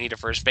 considering that we need a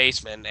first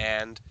baseman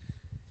and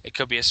it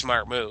could be a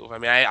smart move. I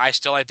mean, I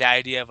still like the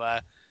idea of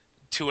a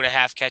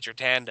 2.5 catcher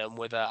tandem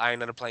with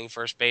INA playing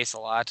first base a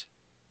lot.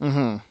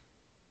 Hmm.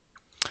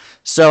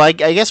 So I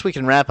guess we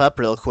can wrap up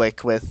real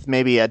quick with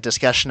maybe a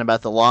discussion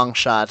about the long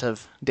shot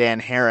of Dan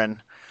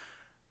Heron,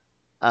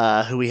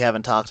 who we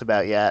haven't talked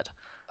about yet.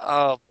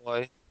 Oh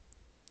boy.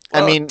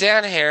 I Well, mean,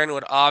 Dan Heron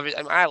would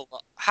obviously. I mean,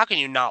 how can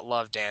you not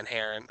love Dan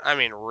Heron? I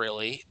mean,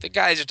 really, the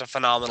guy's just a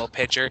phenomenal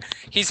pitcher.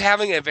 He's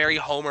having a very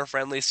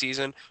homer-friendly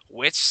season,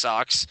 which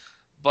sucks.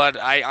 But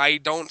I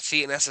don't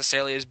see it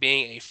necessarily as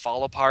being a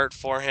fall apart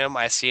for him.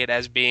 I see it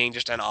as being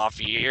just an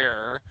off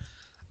year.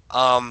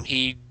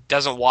 He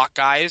doesn't walk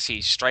guys.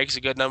 He strikes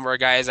a good number of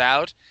guys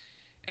out,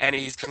 and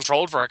he's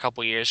controlled for a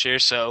couple years here.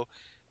 So,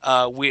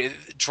 we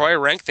Troy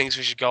Renk thinks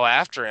we should go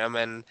after him,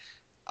 and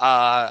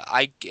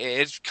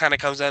it kind of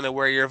comes down to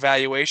where your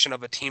evaluation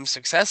of a team's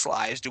success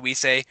lies. Do we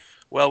say,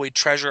 well, we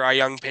treasure our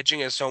young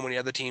pitching as so many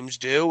other teams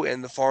do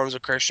in the forms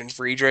of Christian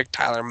Friedrich,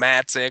 Tyler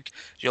Matzik,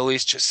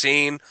 Jhoulys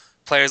Chacin,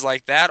 players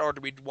like that, or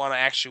do we want to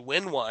actually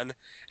win one?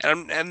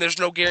 And there's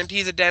no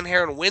guarantees that Dan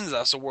Heron wins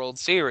us a World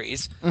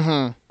Series,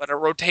 mhm. but a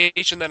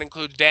rotation that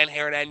includes Dan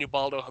Heron and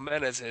Ubaldo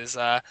Jimenez is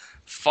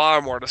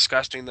far more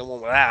disgusting than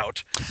one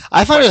without.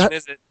 I The find question it.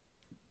 is,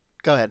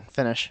 Go ahead,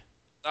 finish.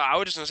 I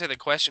was just going to say the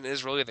question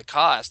is really the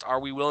cost. Are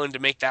we willing to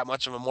make that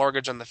much of a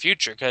mortgage on the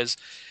future? Because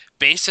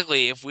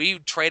basically, if we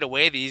trade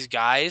away these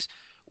guys,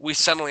 we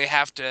suddenly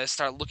have to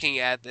start looking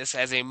at this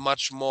as a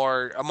much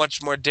more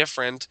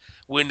different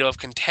window of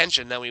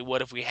contention than we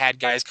would if we had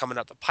guys coming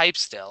up the pipe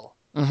still.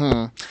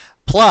 Hmm.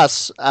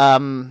 Plus,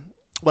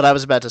 what I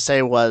was about to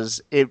say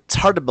was it's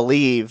hard to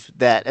believe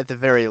that at the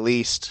very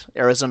least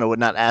Arizona would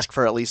not ask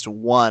for at least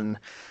one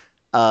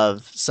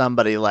of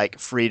somebody like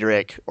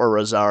Friedrich or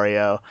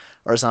Rosario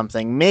or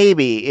something.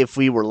 Maybe if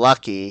we were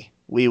lucky,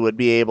 we would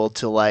be able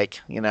to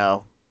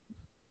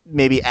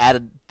maybe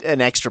add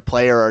an extra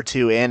player or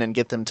two in and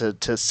get them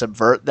to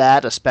subvert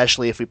that,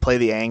 especially if we play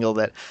the angle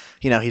that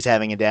he's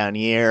having a down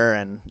year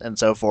and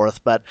so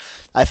forth. But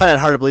I find it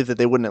hard to believe that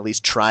they wouldn't at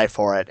least try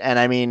for it. And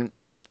I mean,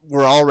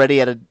 we're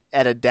already at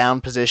a down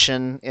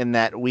position in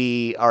that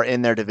we are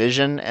in their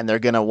division and they're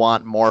going to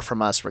want more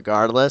from us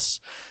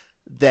regardless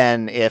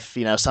than if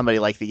somebody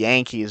like the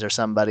Yankees or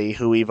somebody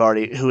who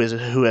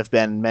have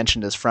been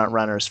mentioned as front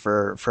runners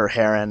for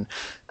Heron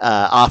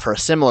offer a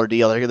similar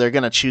deal. They're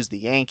going to choose the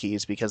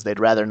Yankees because they'd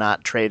rather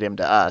not trade him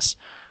to us.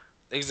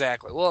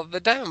 Exactly. Well, the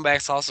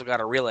Diamondbacks also got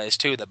to realize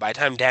too that by the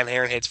time Dan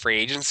Heron hits free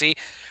agency,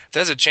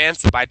 there's a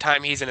chance that by the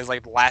time he's in his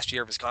like last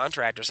year of his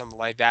contract or something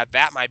like that,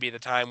 that might be the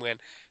time when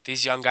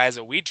these young guys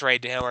that we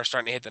trade to him are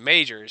starting to hit the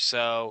majors.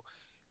 So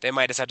they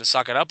might just have to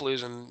suck it up,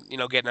 losing,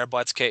 getting their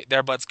butts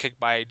kicked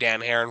by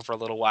Dan Heron for a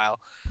little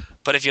while.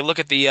 But if you look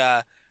at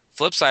the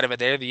flip side of it,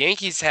 there, the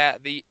Yankees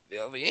had the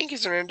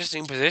Yankees are in an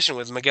interesting position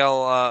with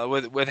Miguel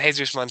with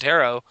Jesus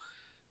Montero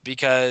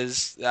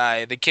because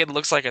the kid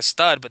looks like a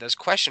stud, but there's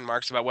question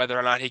marks about whether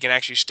or not he can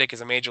actually stick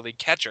as a major league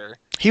catcher.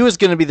 He was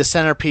going to be the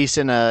centerpiece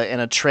in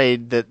a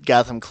trade that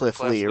got them Cliff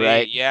Cliff Lee, Lee,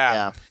 right? yeah.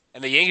 Yeah,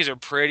 And the Yankees are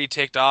pretty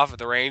ticked off at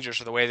the Rangers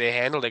for the way they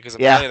handled it because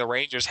yeah. apparently the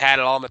Rangers had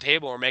it all on the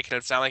table and were making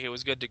it sound like it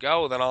was good to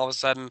go. Then all of a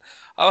sudden,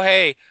 oh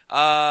hey,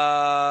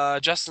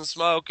 Justin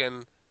Smoke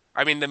and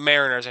I mean the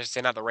Mariners, I should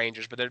say, not the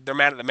Rangers, but they're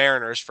mad at the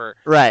Mariners for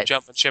Right.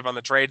 jumping ship on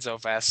the trade so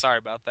fast. Sorry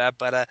about that.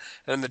 But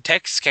then the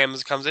text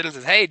comes in and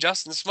says, "Hey,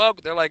 Justin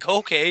Smoke." They're like,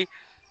 "Okay,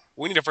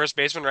 we need a first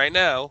baseman right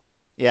now."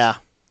 Yeah.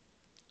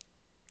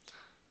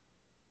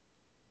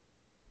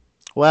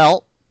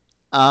 Well,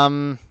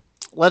 um,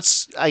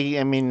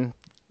 I mean,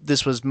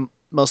 this was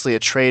mostly a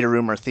trade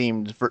rumor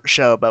themed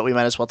show, but we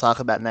might as well talk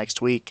about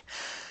next week.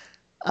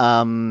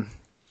 Um,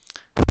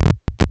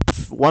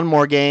 one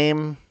more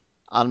game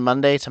on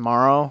Monday,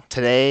 tomorrow,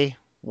 today,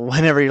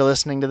 whenever you're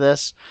listening to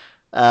this.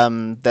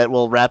 That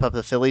will wrap up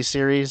the Phillies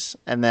series,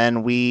 and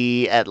then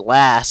we at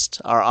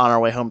last are on our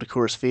way home to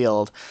Coors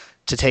Field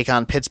to take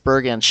on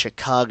Pittsburgh and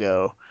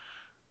Chicago.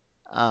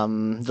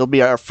 It'll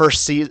be our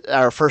first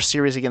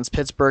series against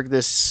Pittsburgh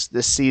this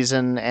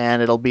season,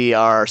 and it'll be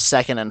our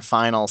second and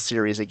final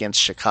series against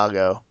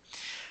Chicago.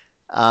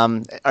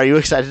 Are you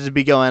excited to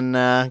be going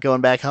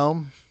back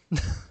home?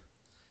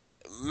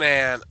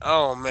 Man,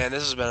 oh man,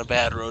 this has been a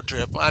bad road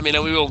trip. I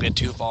mean, we won't get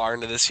too far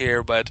into this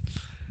here, but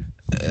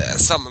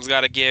something's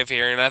got to give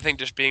here, and I think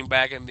just being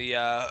back in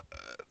the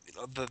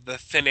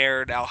thin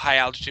air, high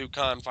altitude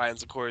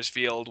confines of Coors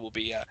Field will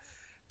be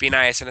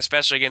nice, and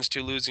especially against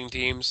two losing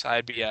teams,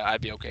 I'd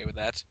be okay with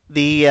that.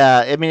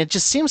 I mean, it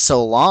just seems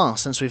so long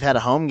since we've had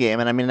a home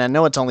game, and I mean, I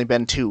know it's only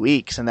been 2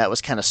 weeks, and that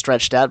was kind of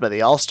stretched out by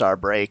the All-Star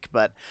break,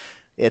 but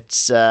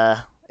it's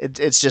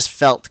just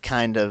felt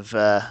kind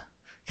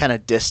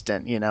of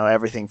distant.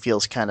 Everything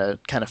feels kind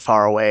of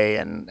far away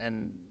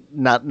and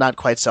not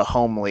quite so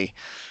homely.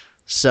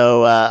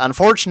 So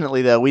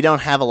unfortunately, though, we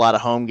don't have a lot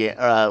of home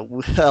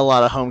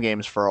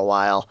games for a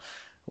while.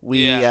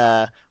 We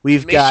Yeah,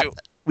 we've makes got you.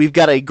 we've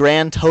got a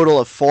grand total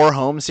of 4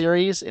 home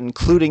series,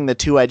 including the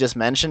two I just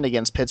mentioned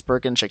against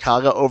Pittsburgh and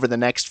Chicago over the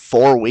next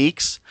 4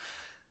 weeks.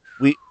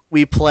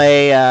 We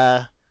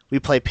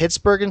play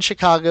Pittsburgh and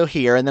Chicago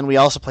here, and then we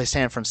also play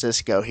San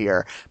Francisco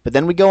here. But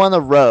then we go on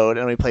the road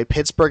and we play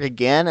Pittsburgh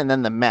again, and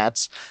then the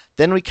Mets.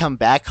 Then we come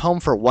back home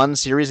for one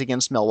series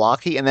against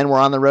Milwaukee, and then we're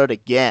on the road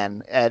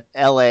again at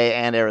LA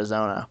and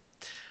Arizona.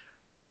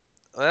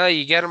 Well,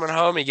 you get them at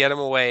home, you get them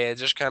away.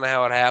 It's just kind of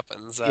how it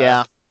happens.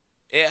 Yeah,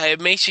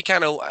 It makes you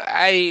kind of.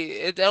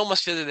 It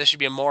almost feels that there should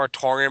be a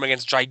moratorium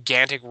against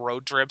gigantic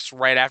road trips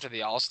right after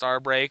the All Star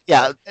break.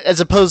 yeah. But As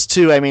opposed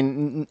to, I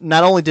mean,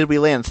 not only did we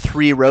land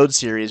 3 road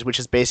series, which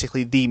is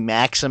basically the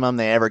maximum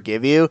they ever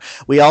give you,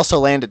 we also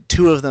landed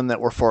 2 of them that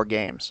were 4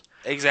 games.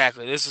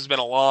 exactly, this has been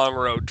a long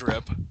road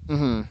trip.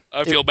 Mm-hmm.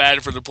 I It, feel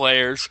bad for the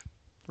players.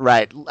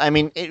 right. I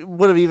mean, it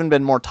would have even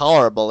been more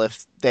tolerable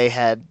if they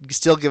had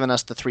still given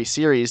us the 3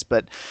 series,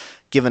 but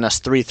given us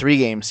 3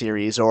 3-game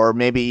series, or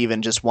maybe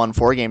even just 1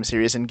 4-game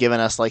series, and given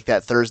us like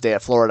that Thursday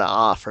at Florida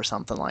off or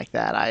something like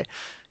that.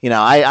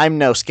 I'm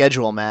no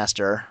schedule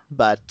master,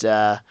 but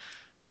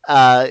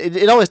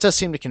it always does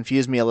seem to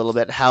confuse me a little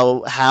bit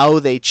how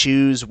they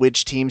choose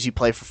which teams you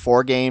play for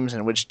 4 games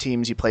and which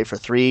teams you play for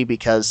 3.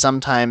 Because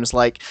sometimes,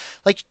 like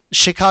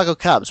Chicago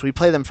Cubs, we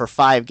play them for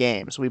 5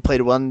 games. We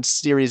played one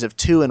series of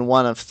 2 and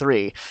one of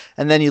 3,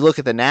 and then you look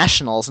at the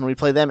Nationals and we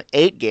play them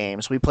 8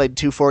 games. We played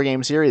 2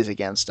 4-game series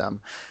against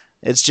them.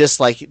 It's just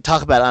like,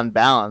 talk about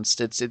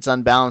unbalanced. It's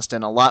unbalanced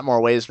in a lot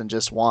more ways than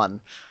just one.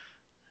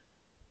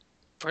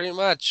 Pretty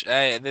much.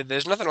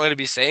 There's nothing really to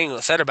be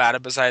said about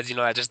it besides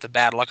just the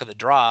bad luck of the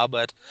draw.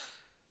 But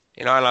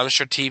and I'm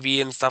sure TV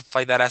and stuff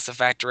like that has to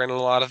factor in a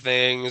lot of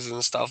things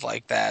and stuff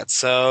like that.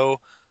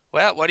 So,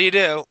 well, what do you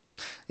do?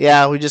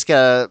 Yeah, we just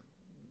gotta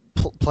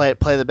play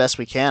the best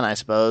we can, I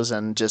suppose,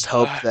 and just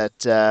hope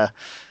that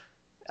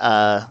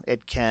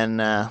it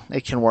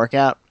can work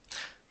out.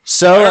 I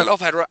So don't know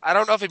if I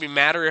don't know if it'd be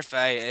matter if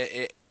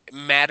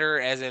matter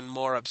as in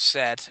more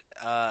upset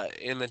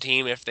in the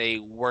team if they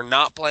were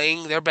not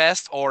playing their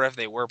best or if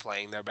they were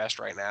playing their best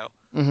right now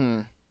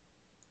mhm,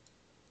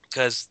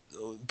 because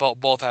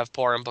both have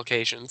poor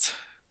implications.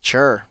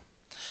 sure.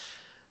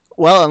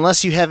 Well,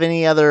 unless you have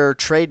any other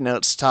trade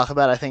notes to talk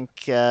about, I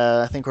think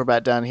we're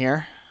about done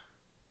here.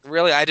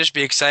 Really, I just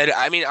be excited.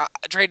 I mean,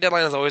 trade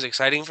deadline is always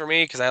exciting for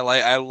me because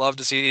I love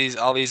to see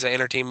all these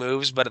inter team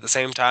moves, but at the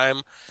same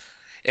time,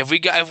 if we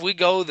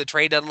go the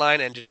trade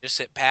deadline and just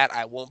sit pat,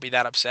 I won't be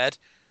that upset.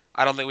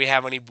 I don't think we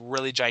have any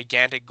really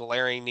gigantic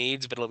glaring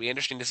needs, but it'll be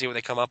interesting to see what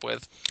they come up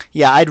with.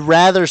 Yeah, I'd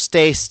rather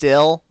stay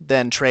still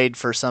than trade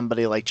for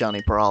somebody like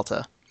Johnny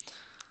Peralta.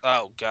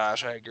 Oh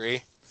gosh, I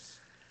agree.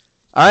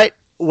 All right.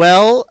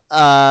 Well,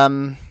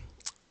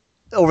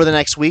 over the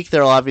next week,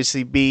 there'll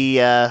obviously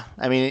be. I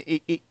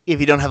mean, if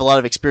you don't have a lot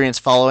of experience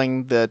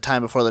following the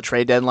time before the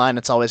trade deadline,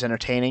 it's always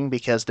entertaining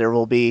because there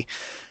will be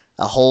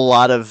a whole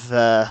lot of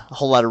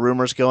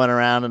rumors going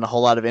around and a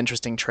whole lot of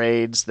interesting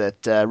trades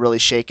that really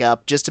shake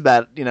up just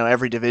about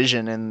every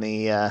division in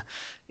the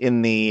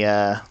in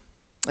the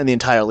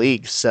entire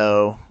league.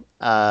 So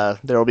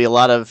there will be a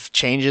lot of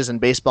changes,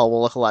 and baseball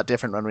will look a lot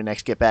different when we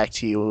next get back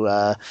to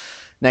you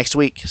next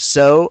week.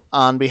 So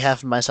on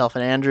behalf of myself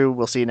and Andrew,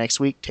 we'll see you next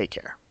week. Take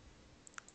care.